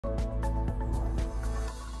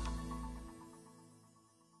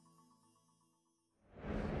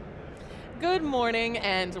Good morning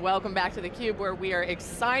and welcome back to theCUBE, where we are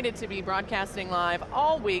excited to be broadcasting live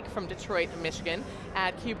all week from Detroit, Michigan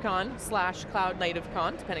at KubeCon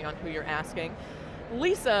 /CloudNativeCon, depending on who you're asking.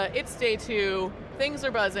 Lisa, it's day 2, things are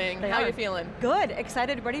buzzing. How are you feeling? Good,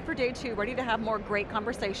 excited, ready for day 2, ready to have more great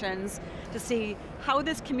conversations to see how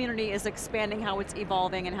this community is expanding, how it's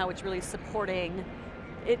evolving, and how it's really supporting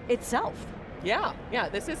itself. Yeah,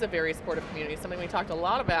 this is a very supportive community, something we talked a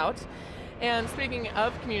lot about. And speaking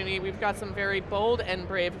of community, we've got some very bold and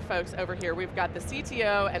brave folks over here. We've got the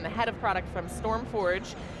CTO and the head of product from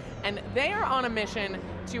Stormforge, and they are on a mission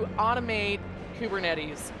to automate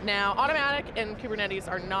Kubernetes. Now, automatic and Kubernetes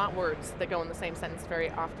are not words that go in the same sentence very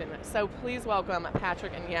often. So please welcome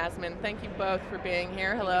Patrick and Yasmin. Thank you both for being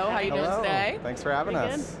here. Hello, how are you doing today? Thanks for having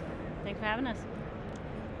us. Good. Thanks for having us.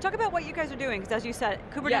 Talk about what you guys are doing, because as you said,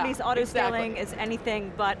 Kubernetes auto-scaling is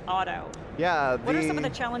anything but auto. Yeah. What are some of the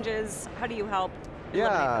challenges? How do you help?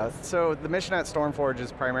 Yeah, so the mission at Stormforge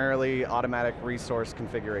is primarily automatic resource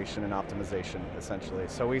configuration and optimization, essentially.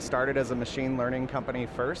 So we started as a machine learning company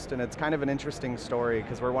first, and it's kind of an interesting story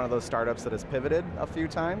because we're one of those startups that has pivoted a few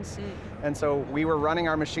times. And so we were running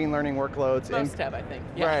our machine learning workloads. Most have, I think.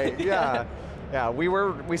 Yeah. Right, yeah. Yeah,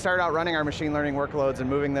 we started out running our machine learning workloads and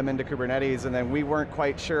moving them into Kubernetes, and then we weren't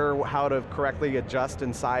quite sure how to correctly adjust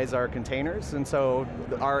and size our containers, and so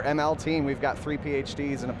our ML team, we've got 3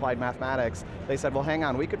 PhDs in applied mathematics, they said, well hang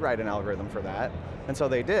on, we could write an algorithm for that. And so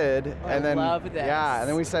they did, and then, love this. Yeah, and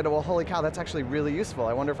then we said, well holy cow, that's actually really useful.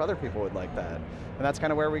 I wonder if other people would like that. And that's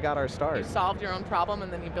kind of where we got our start. You solved your own problem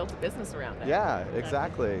and then you built a business around it. Yeah,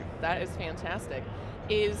 exactly. That is fantastic.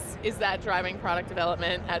 Is that driving product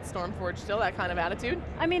development at Stormforge still, that kind of attitude?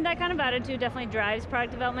 I mean, that kind of attitude definitely drives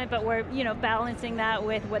product development, but we're balancing that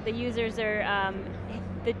with what the users are,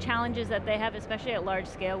 the challenges that they have, especially at large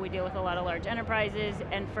scale. We deal with a lot of large enterprises,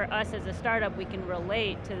 and for us as a startup, we can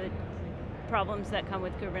relate to the problems that come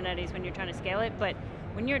with Kubernetes when you're trying to scale it, but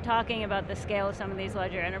when you're talking about the scale of some of these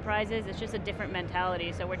larger enterprises, it's just a different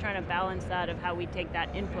mentality, so we're trying to balance that of how we take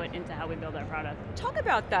that input into how we build our product. Talk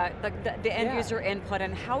about that, the end user input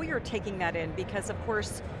and how you're taking that in, because of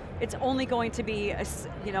course, it's only going to be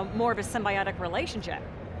more of a symbiotic relationship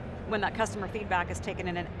when that customer feedback is taken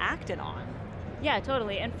in and acted on. Yeah,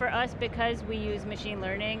 totally, and for us, because we use machine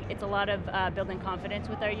learning, it's a lot of building confidence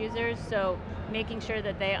with our users, so making sure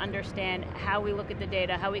that they understand how we look at the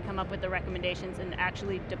data, how we come up with the recommendations, and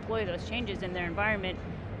actually deploy those changes in their environment.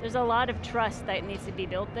 There's a lot of trust that needs to be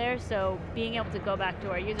built there, so being able to go back to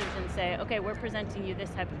our users and say, okay, we're presenting you this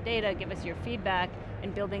type of data, give us your feedback,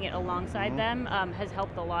 and building it alongside them has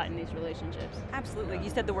helped a lot in these relationships. Absolutely, you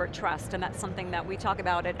said the word trust, and that's something that we talk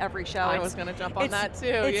about at every show. I was going to jump on that too,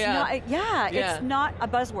 it's not a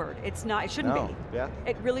buzzword. It's not, it shouldn't be. Yeah.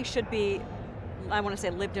 It really should be, I want to say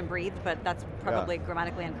lived and breathed, but that's probably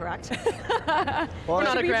grammatically incorrect. Well, we're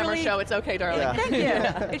not a grammar show, it's okay, darling. Yeah. Thank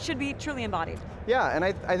you. It should be truly embodied. Yeah, and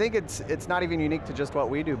I think it's not even unique to just what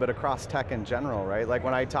we do, but across tech in general, right? Like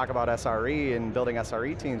when I talk about SRE and building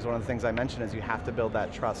SRE teams, one of the things I mention is you have to build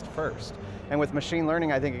that trust first. And with machine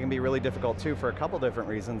learning, I think it can be really difficult too for a couple different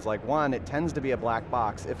reasons. Like one, it tends to be a black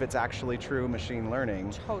box if it's actually true machine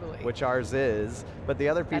learning. Totally. Which ours is. But the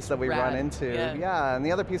other piece that we run into, and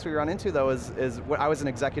the other piece we run into though is I was an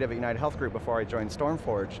executive at United Health Group before I joined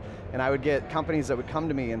Stormforge, and I would get companies that would come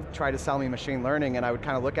to me and try to sell me machine learning, and I would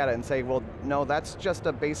kind of look at it and say, well, no, that's just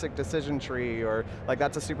a basic decision tree, or like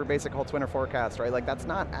that's a super basic whole twinner forecast, right? Like that's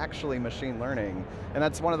not actually machine learning. And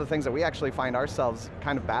that's one of the things that we actually find ourselves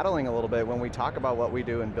kind of battling a little bit when we talk about what we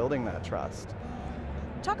do in building that trust.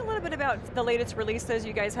 Talk a little bit about the latest releases.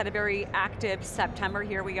 You guys had a very active September.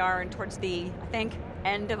 Here we are and towards the, I think,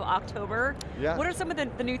 end of October. Yeah. What are some of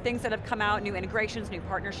the new things that have come out, new integrations, new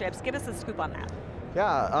partnerships? Give us a scoop on that.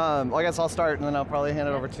 Yeah, well I guess I'll start and then I'll probably hand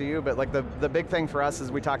it over to you, but like the big thing for us is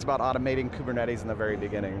we talked about automating Kubernetes in the very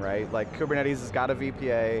beginning, right? Like Kubernetes has got a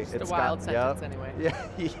VPA. It's a wild sentence anyway.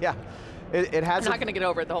 Yeah. It has I'm not going to get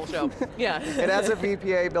over it the whole show. Yeah. It has a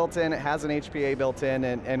VPA built in, it has an HPA built in,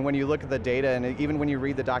 and when you look at the data, and even when you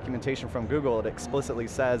read the documentation from Google, it explicitly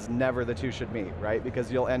says never the two should meet, right? Because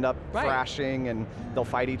you'll end up thrashing and they'll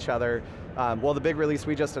fight each other. Well, the big release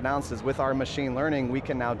we just announced is with our machine learning, we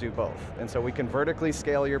can now do both. And so we can vertically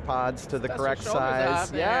scale your pods to the correct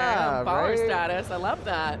size. Yeah, baller status, I love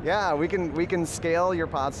that. Yeah, we can scale your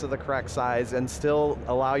pods to the correct size and still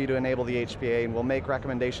allow you to enable the HPA, and we'll make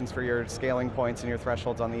recommendations for your scaling points and your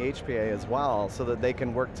thresholds on the HPA as well, so that they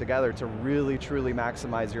can work together to really, truly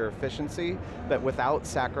maximize your efficiency, but without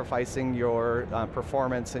sacrificing your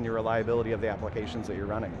performance and your reliability of the applications that you're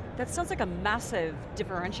running. That sounds like a massive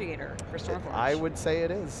differentiator for Stormforge. I would say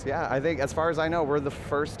it is, yeah. I think, as far as I know, we're the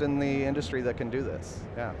first in the industry that can do this,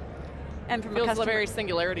 yeah. And from feels a customer, very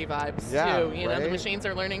singularity vibes too. You know, the machines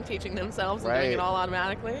are learning, teaching themselves, and doing it all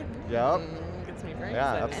automatically. Yep. Gets me very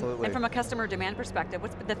Yeah, excited. absolutely. And from a customer demand perspective,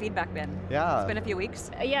 what's the feedback been? Yeah. It's been a few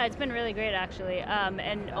weeks. Yeah, it's been really great actually.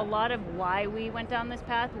 And a lot of why we went down this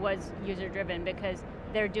path was user driven, because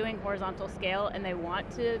they're doing horizontal scale and they want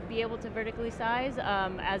to be able to vertically size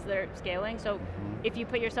as they're scaling. So if you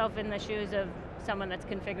put yourself in the shoes of someone that's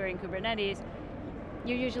configuring Kubernetes,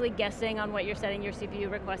 you're usually guessing on what you're setting your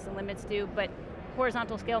CPU requests and limits to, but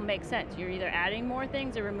horizontal scale makes sense. You're either adding more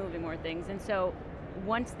things or removing more things. And so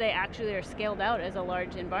once they actually are scaled out as a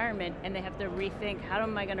large environment and they have to rethink, how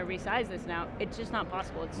am I going to resize this now? It's just not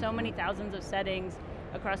possible. It's so many thousands of settings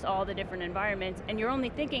across all the different environments, and you're only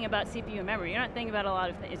thinking about CPU and memory. You're not thinking about a lot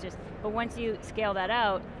of things, it's just, but once you scale that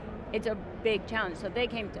out, it's a big challenge. So they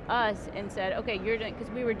came to us and said, okay, you're doing,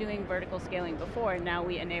 because we were doing vertical scaling before, and now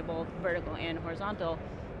we enable vertical and horizontal.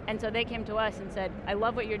 And so they came to us and said, I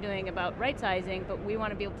love what you're doing about right sizing, but we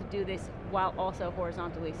want to be able to do this while also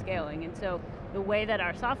horizontally scaling. And so the way that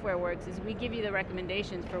our software works is we give you the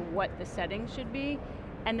recommendations for what the settings should be,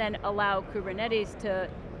 and then allow Kubernetes to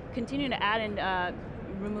continue to add and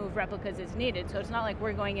remove replicas as needed. So it's not like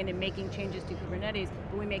we're going in and making changes to Kubernetes,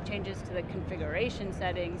 but we make changes to the configuration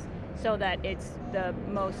settings so that it's the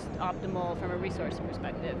most optimal from a resource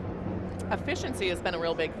perspective. Efficiency has been a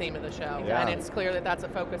real big theme of the show, and it's clear that that's a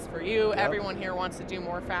focus for you. Yep. Everyone here wants to do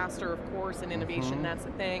more faster, of course, and innovation, that's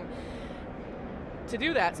the thing. To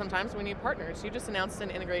do that, sometimes we need partners. You just announced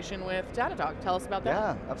an integration with Datadog. Tell us about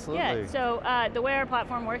that. Yeah, absolutely. Yeah, so the way our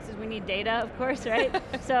platform works is we need data, of course, right?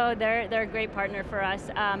 So they're a great partner for us,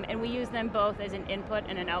 and we use them both as an input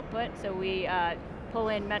and an output. So we pull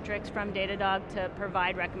in metrics from Datadog to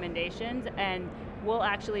provide recommendations, and we'll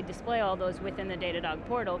actually display all those within the Datadog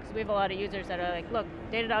portal, because we have a lot of users that are like, look,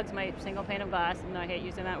 Datadog's my single pane of glass, and I hate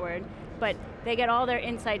using that word, but they get all their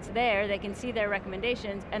insights there, they can see their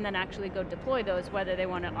recommendations, and then actually go deploy those, whether they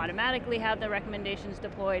want to automatically have the recommendations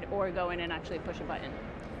deployed or go in and actually push a button.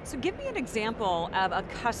 So give me an example of a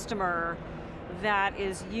customer that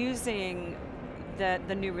is using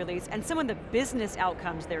the new release and some of the business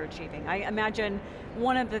outcomes they're achieving. I imagine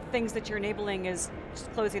one of the things that you're enabling is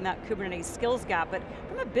just closing that Kubernetes skills gap, but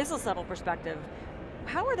from a business level perspective,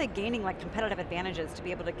 how are they gaining like competitive advantages to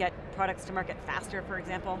be able to get products to market faster, for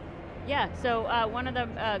example? Yeah, so one of the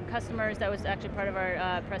customers that was actually part of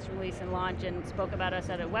our press release and launch and spoke about us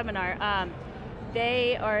at a webinar,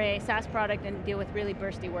 they are a SaaS product and deal with really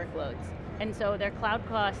bursty workloads. And so their cloud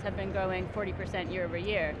costs have been growing 40% year over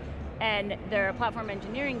year. And their platform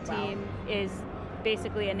engineering team is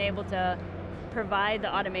basically enabled to provide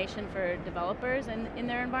the automation for developers in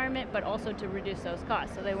their environment, but also to reduce those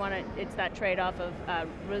costs. So they want to, it's that trade-off of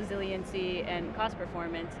resiliency and cost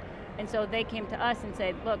performance. And so they came to us and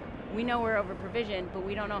said, look, we know we're over provisioned, but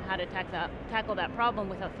we don't know how to tackle that problem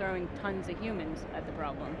without throwing tons of humans at the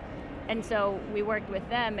problem. And so we worked with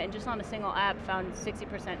them, and just on a single app found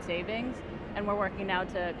 60% savings, and we're working now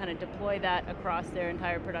to kind of deploy that across their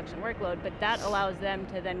entire production workload, but that allows them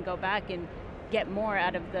to then go back and get more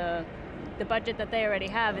out of the budget that they already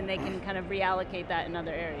have, and they can kind of reallocate that in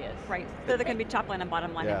other areas. Right, so there can be top line and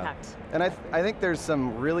bottom line impact. And I think there's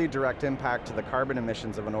some really direct impact to the carbon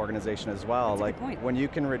emissions of an organization as well. That's a good point. When you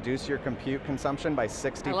can reduce your compute consumption by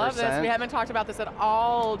 60%. I love this, we haven't talked about this at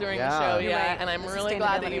all during the show yet, and I'm really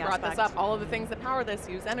glad that you brought this up. All of the things that power this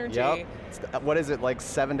use energy. Yep. What is it, like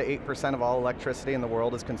 7 to 8% of all electricity in the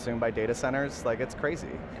world is consumed by data centers? Like, it's crazy.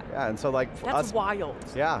 Yeah, and so like for that's us, wild.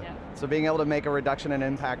 Yeah. So being able to make a reduction in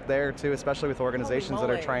impact there too, especially with organizations that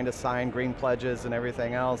are trying to sign green pledges and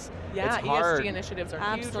everything else. Yeah, it's hard. ESG initiatives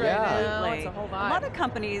are huge right now. It's a whole vibe. A lot of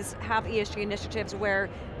companies have ESG initiatives where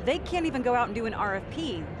they can't even go out and do an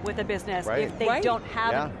RFP with a business if they don't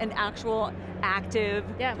have an actual active,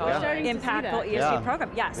 impactful ESG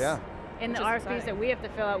program. Yes. Yeah. In the RFPs that we have to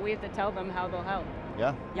fill out, we have to tell them how they'll help.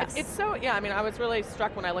 Yeah. Yes. It's so, I mean, I was really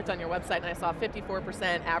struck when I looked on your website and I saw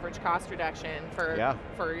 54% average cost reduction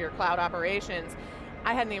for your cloud operations.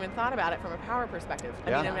 I hadn't even thought about it from a power perspective.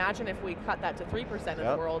 I mean, imagine if we cut that to 3% of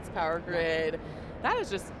the world's power grid. That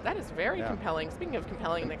is very compelling. Speaking of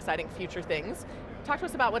compelling and exciting future things, talk to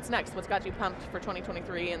us about what's next. What's got you pumped for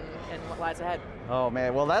 2023 and what lies ahead? Oh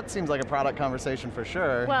man, well that seems like a product conversation for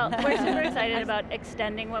sure. Well, we're super excited about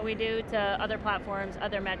extending what we do to other platforms,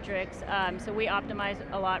 other metrics. So we optimize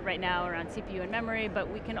a lot right now around CPU and memory,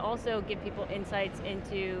 but we can also give people insights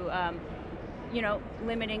into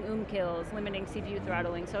limiting kills, limiting CPU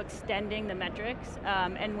throttling, so extending the metrics.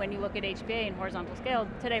 And when you look at HPA and horizontal scale,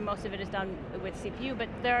 today most of it is done with CPU, but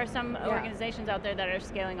there are some organizations out there that are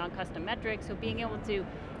scaling on custom metrics, so being able to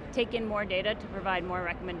take in more data to provide more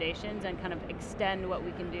recommendations and kind of extend what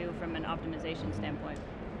we can do from an optimization standpoint.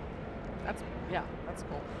 That's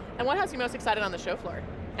cool. And what has you most excited on the show floor?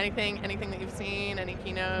 Anything that you've seen, any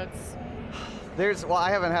keynotes? Well, I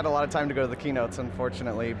haven't had a lot of time to go to the keynotes,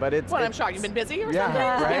 unfortunately, but I'm shocked. You've been busy or something?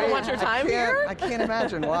 Right? You don't want your time here? I can't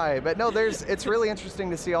imagine why. But no, it's really interesting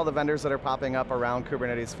to see all the vendors that are popping up around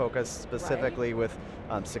Kubernetes focus specifically with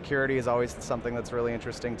security is always something that's really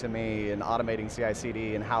interesting to me, and automating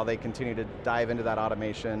CI/CD and how they continue to dive into that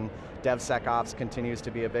automation. DevSecOps continues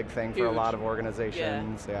to be a big thing for a lot of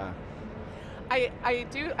organizations. Yeah. I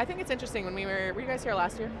think it's interesting when were you guys here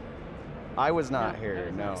last year? I was not here,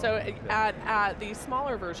 no. So at the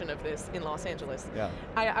smaller version of this in Los Angeles,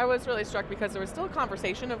 I was really struck because there was still a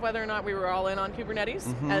conversation of whether or not we were all in on Kubernetes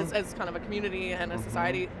as kind of a community and a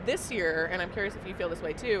society. This year, and I'm curious if you feel this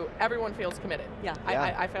way too, everyone feels committed.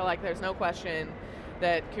 I feel like there's no question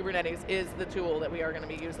that Kubernetes is the tool that we are going to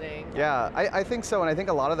be using. Yeah, I think so, and I think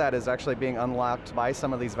a lot of that is actually being unlocked by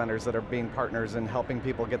some of these vendors that are being partners in helping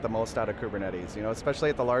people get the most out of Kubernetes. You know, especially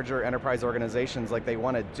at the larger enterprise organizations, like they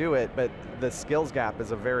want to do it, but the skills gap is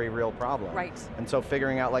a very real problem. Right. And so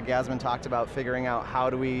figuring out, like Yasmin talked about, figuring out how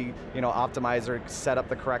do we, optimize or set up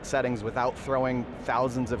the correct settings without throwing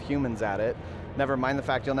thousands of humans at it. Never mind the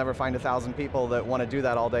fact you'll never find 1,000 people that want to do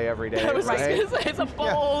that all day, every day. I was just going to say, it's a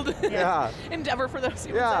bold endeavor for those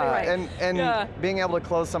humans. And being able to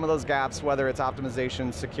close some of those gaps, whether it's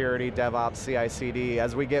optimization, security, DevOps, CI/CD,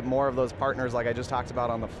 as we get more of those partners like I just talked about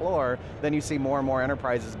on the floor, then you see more and more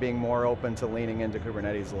enterprises being more open to leaning into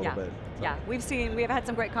Kubernetes a little bit. So. Yeah, we've had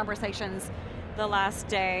some great conversations the last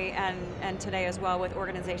day and today as well with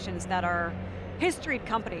organizations that are historied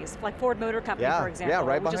companies, like Ford Motor Company, for example,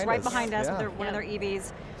 which is right behind us with one of their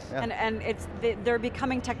EVs. And they're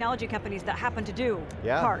becoming technology companies that happen to do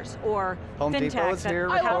cars or Home fintech. Depot is here.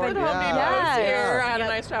 I love that Home Depot is here. I had a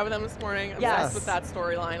nice chat with them this morning. Obsessed with that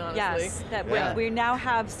storyline, honestly. Yes, that we now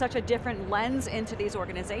have such a different lens into these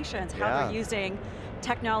organizations, how they're using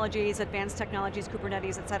technologies, advanced technologies,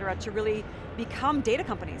 Kubernetes, et cetera, to really become data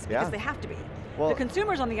companies, because they have to be. Well, the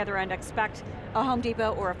consumers on the other end expect a Home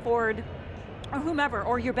Depot or a Ford or whomever,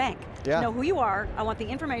 or your bank, to know who you are. I want the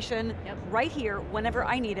information right here whenever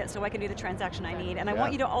I need it so I can do the transaction I need. And I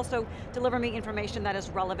want you to also deliver me information that is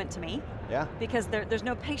relevant to me. Because there's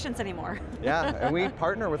no patience anymore. And we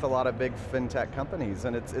partner with a lot of big fintech companies,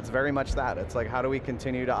 and it's very much that. It's like, how do we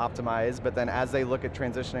continue to optimize, but then as they look at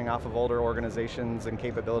transitioning off of older organizations and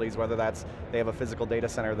capabilities, whether that's they have a physical data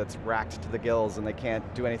center that's racked to the gills and they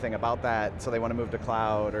can't do anything about that, so they want to move to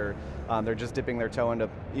cloud, or they're just dipping their toe into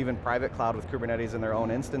even private cloud with Kubernetes in their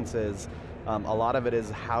own instances. A lot of it is,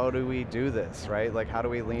 how do we do this, right? Like, how do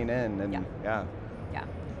we lean in? And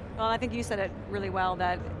Well, I think you said it really well,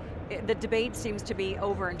 that the debate seems to be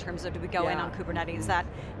over in terms of, do we go in on Kubernetes?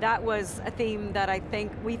 That was a theme that I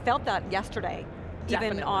think we felt that yesterday,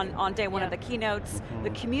 even on day one of the keynotes. The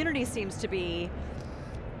community seems to be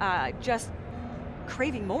just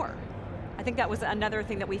craving more. I think that was another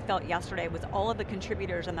thing that we felt yesterday, was all of the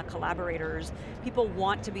contributors and the collaborators. People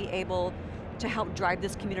want to be able to help drive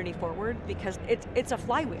this community forward, because it's a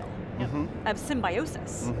flywheel of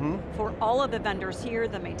symbiosis for all of the vendors here,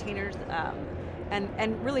 the maintainers,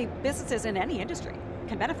 and really businesses in any industry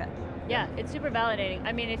can benefit. Yeah, it's super validating.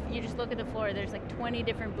 I mean, if you just look at the floor, there's like 20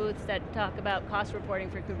 different booths that talk about cost reporting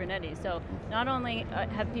for Kubernetes. So not only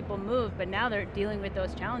have people moved, but now they're dealing with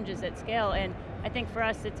those challenges at scale. And I think for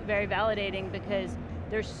us, it's very validating, because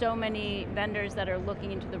there's so many vendors that are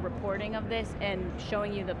looking into the reporting of this and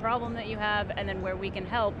showing you the problem that you have, and then where we can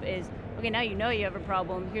help is, okay, now you know you have a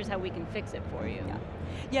problem, here's how we can fix it for you.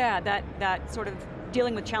 Yeah, that sort of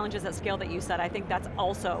dealing with challenges at scale that you said, I think that's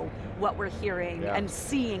also what we're hearing and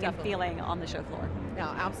seeing and feeling on the show floor. Yeah,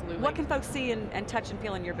 absolutely. What can folks see and touch and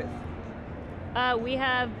feel in your booth? We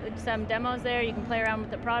have some demos there. You can play around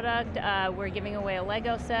with the product. We're giving away a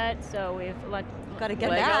Lego set, so we've got to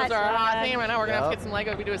get Legos that. are a hot thing right now. We're going to have to get some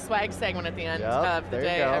Lego. We do a swag segment at the end of the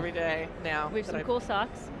day, every day now. We have some cool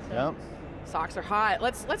socks. So. Socks are hot.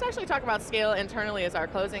 Let's actually talk about scale internally as our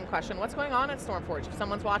closing question. What's going on at Stormforge? If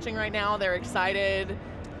someone's watching right now, they're excited.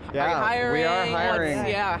 Are you hiring? We are hiring.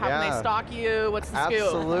 How can they stalk you? What's the scoop?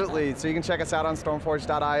 Absolutely. So you can check us out on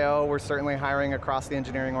stormforge.io. We're certainly hiring across the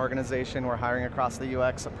engineering organization. We're hiring across the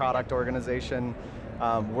UX product organization.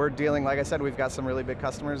 We're dealing, like I said, we've got some really big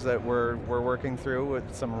customers that we're working through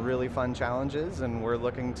with some really fun challenges, and we're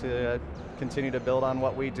looking to continue to build on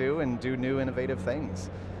what we do and do new innovative things.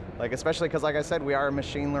 Like especially because like I said, we are a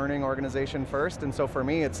machine learning organization first, and so for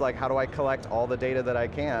me it's like, how do I collect all the data that I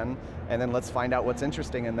can, and then let's find out what's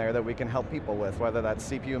interesting in there that we can help people with, whether that's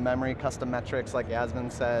CPU memory, custom metrics like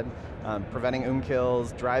Yasmin said, preventing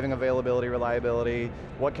kills, driving availability, reliability,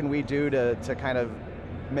 what can we do to kind of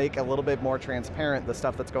make a little bit more transparent the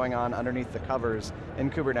stuff that's going on underneath the covers in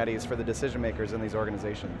Kubernetes for the decision makers in these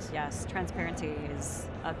organizations. Yes, transparency is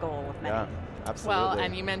a goal of many. Yeah, absolutely. Well,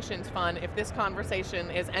 and you mentioned fun. If this conversation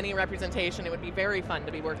is any representation, it would be very fun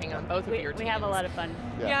to be working on both of your teams. We have a lot of fun.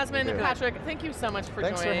 Yeah, Yasmin, Patrick, thank you so much for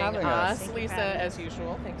Thanks for joining having us. Lisa, as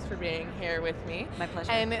usual, thanks for being here with me. My pleasure.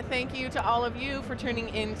 And thank you to all of you for tuning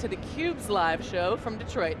in to theCUBE's live show from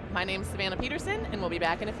Detroit. My name's Savannah Peterson, and we'll be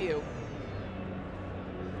back in a few.